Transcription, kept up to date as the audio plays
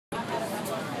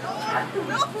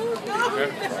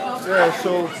Yeah,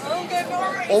 so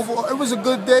overall, it was a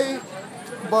good day,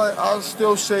 but I'll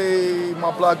still say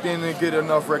my block didn't get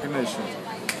enough recognition.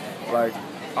 Like,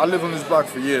 I live on this block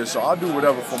for years, so I'll do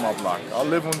whatever for my block. I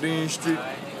live on Dean Street.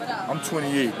 I'm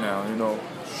 28 now, you know.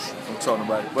 I'm talking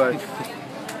about it, but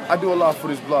I do a lot for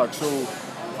this block, so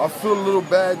I feel a little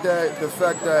bad that the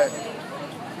fact that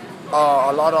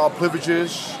a lot of our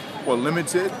privileges were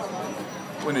limited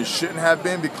when it shouldn't have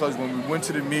been, because when we went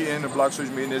to the meeting, the block search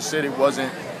meeting, they said it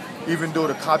wasn't, even though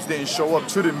the cops didn't show up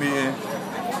to the meeting,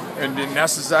 and then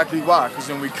that's exactly why, because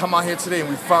when we come out here today and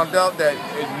we found out that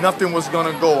nothing was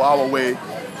going to go our way,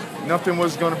 nothing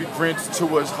was going to be granted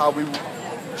to us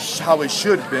how it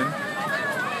should have been.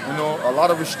 You know, a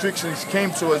lot of restrictions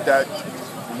came to us that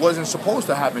wasn't supposed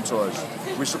to happen to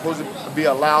us. We're supposed to be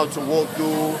allowed to walk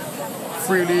through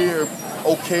freely, or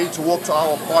okay to walk to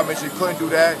our apartments. You couldn't do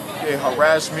that. They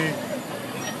harassed me.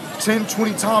 10,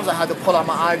 20 times I had to pull out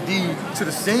my ID to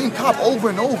the same cop over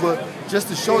and over just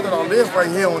to show that I live right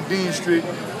here on Dean Street.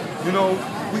 You know,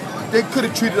 they could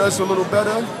have treated us a little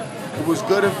better. It was a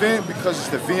good event because it's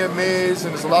the VMAs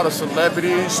and there's a lot of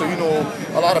celebrities, so you know,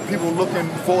 a lot of people looking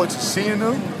forward to seeing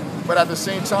them. But at the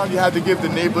same time, you have to give the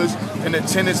neighbors and the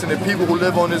tenants and the people who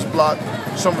live on this block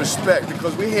some respect,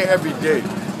 because we're here every day.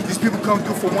 These people come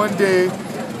through for one day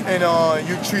and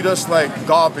you treat us like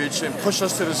garbage and push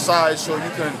us to the side so you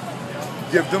can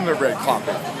give them the red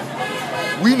carpet.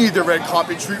 We need the red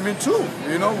carpet treatment too.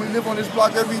 You know, we live on this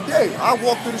block every day. I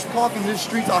walk through this park and this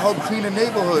streets, I help clean the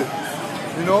neighborhood.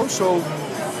 You know, so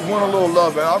we want a little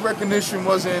love, and our recognition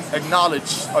wasn't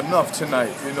acknowledged enough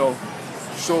tonight, you know.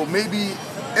 So maybe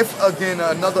if again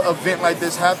another event like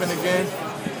this happened again,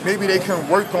 maybe they can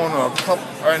work on a couple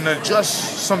and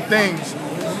adjust some things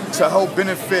to help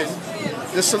benefit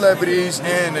the celebrities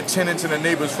and the tenants and the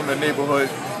neighbors from the neighborhood,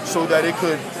 so that it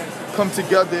could come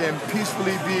together and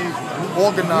peacefully be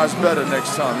organized better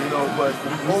next time, you know. But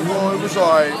overall, it was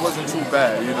all right. It wasn't too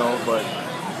bad, you know, but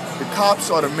the cops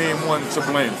are the main one to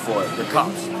blame for it, the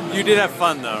cops. You did have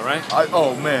fun though, right?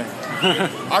 Oh man,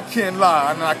 I can't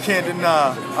lie and I can't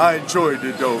deny I enjoyed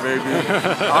it though, baby.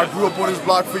 I grew up on this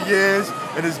block for years,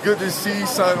 and it's good to see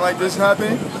something like this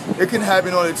happen. It can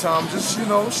happen all the time. Just, you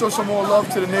know, show some more love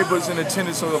to the neighbors and the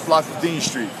tenants on the block of Dean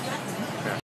Street.